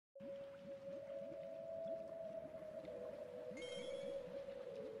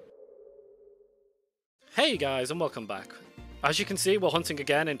Hey guys, and welcome back. As you can see, we're hunting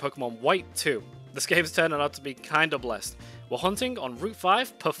again in Pokemon White 2. This game's turning out to be kinda blessed. We're hunting on Route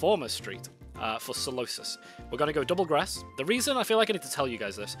 5, Performer Street, for Solosis. We're gonna go double grass. The reason, I feel like I need to tell you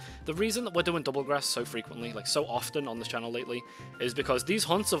guys this, the reason that we're doing double grass so frequently, like so often on this channel lately, is because these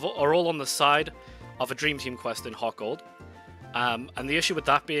hunts are all on the side of a Dream Team quest in Hot Gold. And the issue with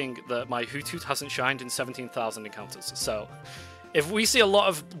that being that my hoothoot hasn't shined in 17,000 encounters, so if we see a lot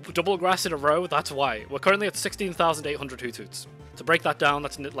of double grass in a row, that's why. We're currently at 16,800 hoothoots. To break that down,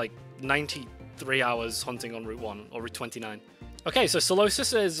 that's like 93 hours hunting on Route 1, or Route 29. Okay, so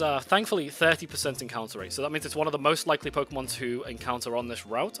Solosis is thankfully 30% encounter rate, so that means it's one of the most likely Pokemon to encounter on this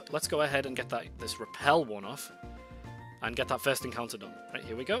route. Let's go ahead and get this Repel one off, and get that first encounter done. Right,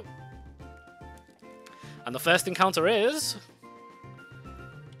 here we go. And the first encounter is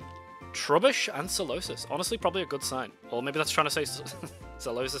Trubbish and Solosis. Honestly, probably a good sign. Or maybe that's trying to say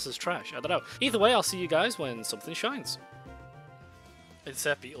Solosis is trash. I don't know. Either way, I'll see you guys when something shines.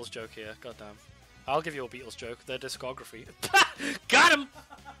 Insert Beatles joke here. Goddamn. I'll give you a Beatles joke. Their discography. Got him!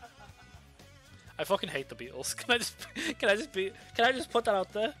 I fucking hate the Beatles. Can I just put that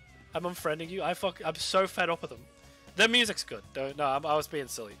out there? I'm unfriending you. I'm so fed up with them. Their music's good. No, I was being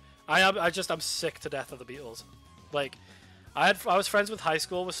silly. I'm sick to death of the Beatles. Like, I was friends with high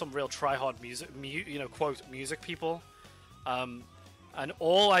school with some real try-hard music, quote, music people, and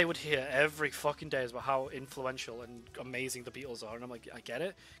all I would hear every fucking day is about how influential and amazing the Beatles are, and I'm like, I get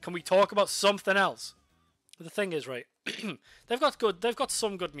it. Can we talk about something else? The thing is, right, they've got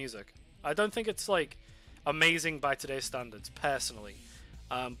some good music. I don't think it's like amazing by today's standards, personally,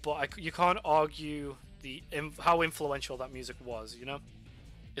 but you can't argue how influential that music was, you know?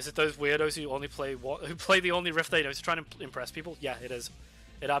 Is it those weirdos who only who play the only riff they know to try and impress people? Yeah, it is.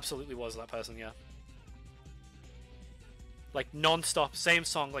 It absolutely was that person, yeah. Like, non-stop, same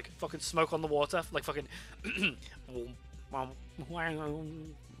song, like fucking Smoke on the Water, like fucking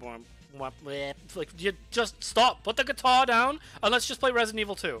like, you just stop, put the guitar down, and let's just play Resident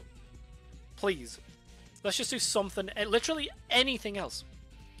Evil 2. Please. Let's just do something, literally anything else.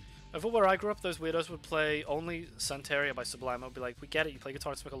 Over where I grew up, those weirdos would play only Santeria by Sublime. I'd be like, we get it, you play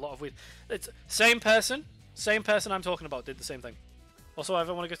guitar and smoke a lot of weed. It's same person I'm talking about did the same thing. Also, if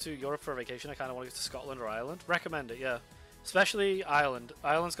I want to go to Europe for a vacation, I kind of want to go to Scotland or Ireland. Recommend it, yeah. Especially Ireland.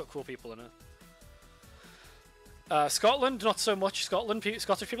 Ireland's got cool people in it. Scotland, not so much.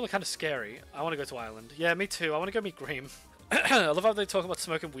 Scottish people are kind of scary. I want to go to Ireland. Yeah, me too. I want to go meet Graham. I love how they talk about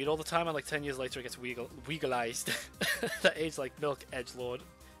smoking weed all the time, and like 10 years later it gets legalized. That age like milk edgelord.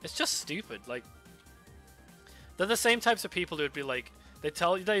 It's just stupid. Like, they're the same types of people who would be like, they'd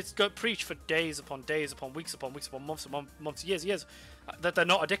go preach for days upon days upon weeks upon weeks upon months, years, that they're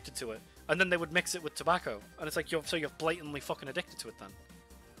not addicted to it, and then they would mix it with tobacco, and it's like you're blatantly fucking addicted to it. Then,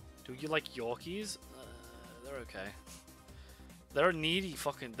 do you like Yorkies? They're okay. They're a needy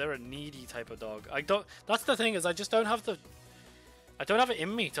type of dog. That's the thing, is I don't have it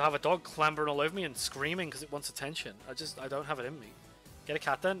in me to have a dog clambering all over me and screaming because it wants attention. I don't have it in me. Get a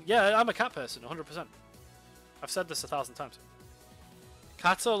cat then? Yeah, I'm a cat person, 100%. I've said this 1,000 times.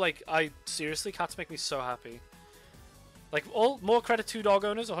 Cats are like, seriously, cats make me so happy. Like, more credit to dog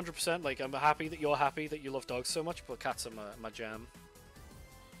owners, 100%. Like, I'm happy that you're happy that you love dogs so much, but cats are my jam.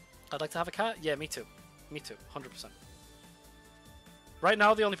 I'd like to have a cat? Yeah, me too. Me too, 100%. Right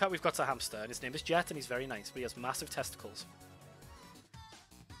now, the only pet we've got's a hamster, and his name is Jet, and he's very nice, but he has massive testicles.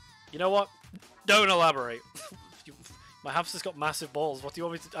 You know what? Don't elaborate. My hamster's got massive balls. What do you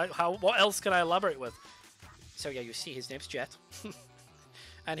want me to... what else can I elaborate with? So yeah, you see, his name's Jet.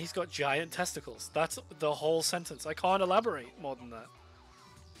 And he's got giant testicles. That's the whole sentence. I can't elaborate more than that.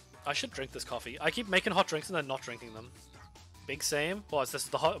 I should drink this coffee. I keep making hot drinks and then not drinking them. Big same? What, is this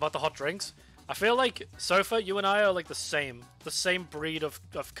about the hot drinks? I feel like, Sofa, you and I are like the same breed of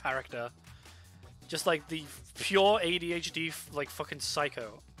character. Just like the pure ADHD, like fucking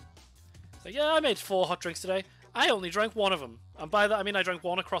psycho. So yeah, I made 4 hot drinks today. I only drank one of them. And by that, I mean I drank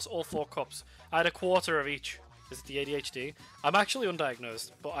one across all 4 cups. I had a quarter of each. Is it the ADHD? I'm actually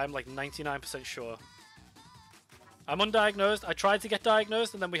undiagnosed, but I'm like 99% sure. I'm undiagnosed. I tried to get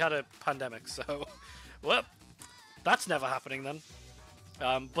diagnosed, and then we had a pandemic, so... well, that's never happening then.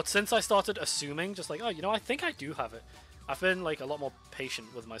 But since I started assuming, just like, oh, you know, I think I do have it. I've been like a lot more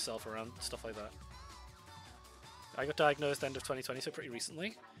patient with myself around stuff like that. I got diagnosed end of 2020, so pretty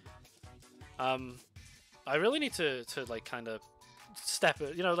recently. I really need to like kind of step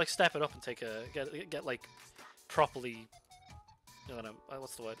it up and take get like properly, I don't know,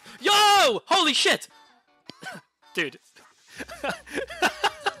 what's the word? Yo! Holy shit! Dude.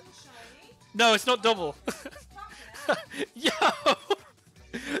 No, it's not double. Yo!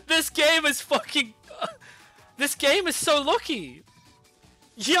 This game is fucking This game is so lucky.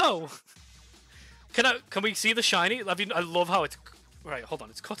 Yo. Can we see the shiny? I mean, I love how it's... Right, hold on.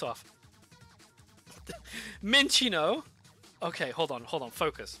 It's cut off. Minccino. Okay, hold on.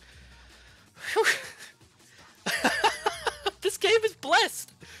 Focus. This game is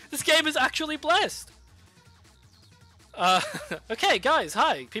blessed. This game is actually blessed. Okay, guys,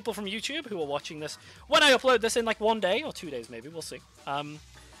 hi. People from YouTube who are watching this. When I upload this in like 1 day or 2 days, maybe. We'll see.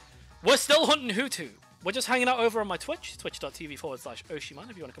 We're still hunting hoothoot. We're just hanging out over on my Twitch. Twitch.tv/Oshiman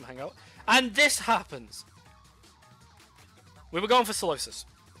if you want to come hang out. And this happens. We were going for Solosis.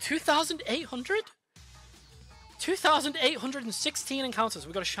 2,800? 2,816 encounters.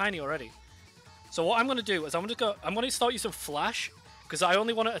 We got a shiny already. So what I'm going to do is I'm going to start using Flash. Because I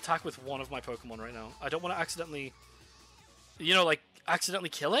only want to attack with one of my Pokemon right now. I don't want to accidentally... You know, like, accidentally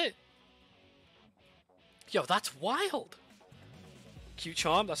kill it. Yo, that's wild. Cute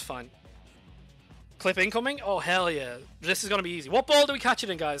Charm, that's fine. Clip incoming? Oh, hell yeah. This is going to be easy. What ball do we catch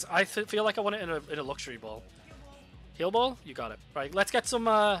it in, guys? I feel like I want it in a luxury ball. Heal ball? You got it. Right, let's get some...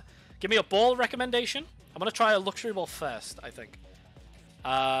 give me a ball recommendation. I'm going to try a luxury ball first, I think.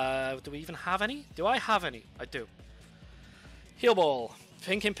 Do we even have any? Do I have any? I do. Heal ball.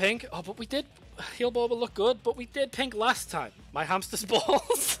 Pink and pink. Oh, but we did... Heal ball will look good, but we did pink last time. My hamster's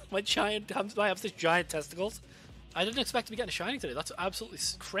balls. my hamster's giant testicles. I didn't expect to be getting a shiny today. That's absolutely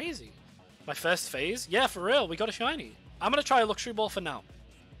crazy. My first phase? Yeah, for real. We got a shiny. I'm going to try a luxury ball for now.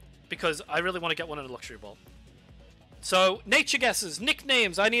 Because I really want to get one in a luxury ball. So, nature guesses,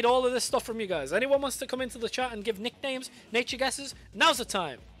 nicknames. I need all of this stuff from you guys. Anyone wants to come into the chat and give nicknames, nature guesses? Now's the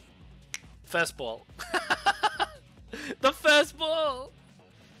time. First ball. The first ball.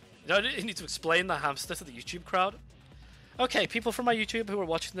 You need to explain the hamster to the YouTube crowd. Okay, people from my YouTube who are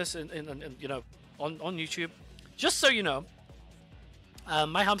watching this in you know, on YouTube. Just so you know,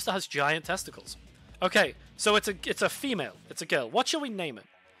 my hamster has giant testicles. Okay, so it's a female. It's a girl. What shall we name it?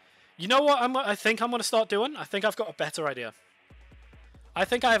 You know what I think I'm going to start doing? I think I've got a better idea. I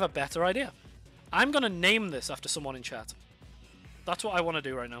think I have a better idea. I'm going to name this after someone in chat. That's what I want to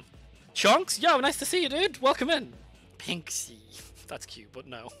do right now. Chunks? Yo, nice to see you, dude. Welcome in. Pinksy. That's cute, but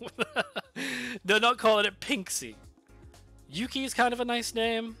no. They're not calling it Pinksy. Yuki is kind of a nice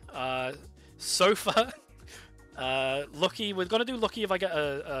name. Sofa. Lucky. We're going to do Lucky if I get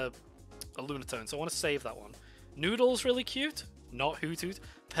a Lunatone, so I want to save that one. Noodle's really cute. Not hoothoot.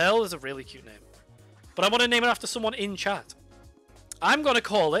 Pearl is a really cute name. But I want to name it after someone in chat. I'm going to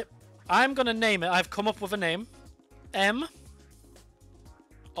call it. I'm going to name it. I've come up with a name. M-R-S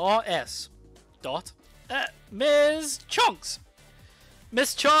dot Ms. Chunks.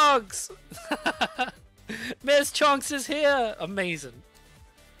 Miss Chunks. Miss Chunks is here. Amazing.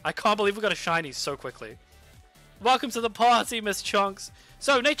 I can't believe we got a shiny so quickly. Welcome to the party, Miss Chunks.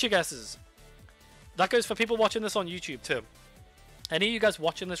 So, nature guesses. That goes for people watching this on YouTube too. Any of you guys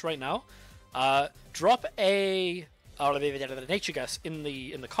watching this right now, drop a nature guess in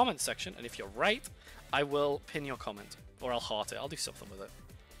the comments section, and if you're right, I will pin your comment, or I'll heart it. I'll do something with it.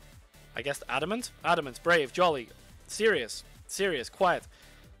 I guess adamant, brave, jolly, serious, quiet,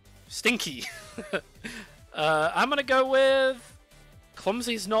 stinky. I'm gonna go with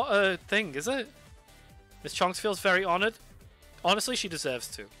clumsy's not a thing, is it? Miss Chunks feels very honored. Honestly, she deserves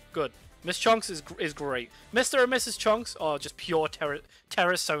to. Good. Miss Chunks is great. Mr. and Mrs. Chunks are just pure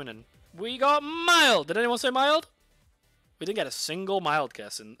Terrasonin. We got mild. Did anyone say mild? We didn't get a single mild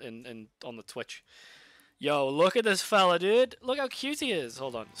guess on the Twitch. Yo, look at this fella, dude. Look how cute he is.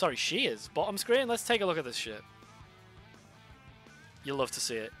 Hold on. Sorry, she is. Bottom screen. Let's take a look at this shit. You'll love to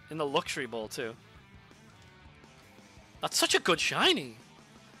see it. In the luxury ball, too. That's such a good shiny.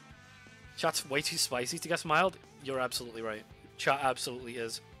 Chat's way too spicy to guess mild. You're absolutely right. Chat absolutely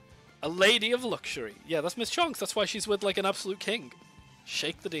is. A lady of luxury. Yeah, that's Miss Chunks. That's why she's with, like, an absolute king.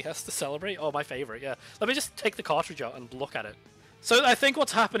 Shake the D has to celebrate. Oh, my favorite, yeah. Let me just take the cartridge out and look at it. So I think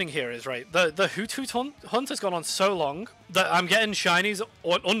what's happening here is, right, the hoothoot hunt has gone on so long that I'm getting shinies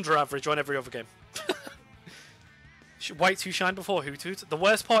under average on every other game. White 2 shine before hoothoot. The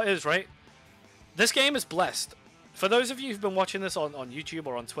worst part is, right, this game is blessed. For those of you who've been watching this on YouTube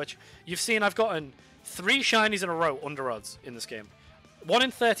or on Twitch, you've seen I've gotten 3 shinies in a row under odds in this game. One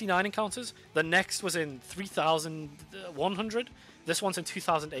in 39 encounters. The next was in 3,100. This one's in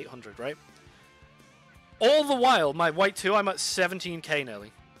 2,800, right? All the while, my white 2, I'm at 17k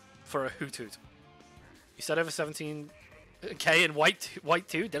nearly for a hoothoot. You said over 17k in white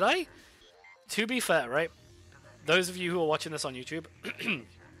 2, did I? To be fair, right? Those of you who are watching this on YouTube,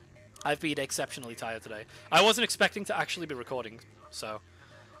 I've been exceptionally tired today. I wasn't expecting to actually be recording, so...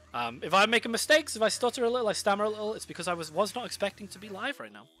 if I'm making mistakes, if I stutter a little, I stammer a little, it's because I was not expecting to be live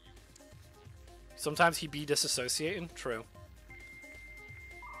right now. Sometimes he be disassociating. True.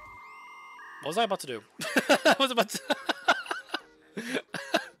 What was I about to do? I was about to...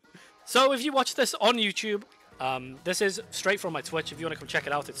 So if you watch this on YouTube, this is straight from my Twitch. If you want to come check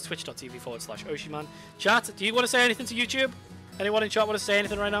it out, it's twitch.tv/Oshiman. Chat, do you want to say anything to YouTube? Anyone in chat want to say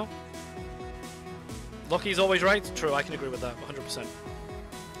anything right now? Lucky's always right. True, I can agree with that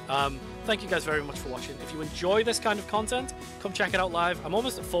 100%. Thank you guys very much for watching. If you enjoy this kind of content, come check it out live. I'm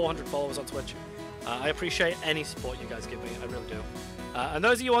almost at 400 followers on Twitch. I appreciate any support you guys give me. I really do. And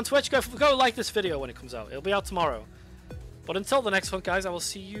those of you on Twitch, go like this video when it comes out. It'll be out tomorrow. But until the next one, guys, I will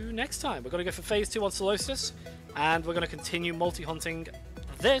see you next time. We're going to go for Phase 2 on Solosis, and we're going to continue multi-hunting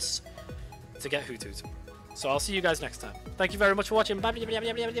this to get hoothoot. So I'll see you guys next time. Thank you very much for watching. Bye.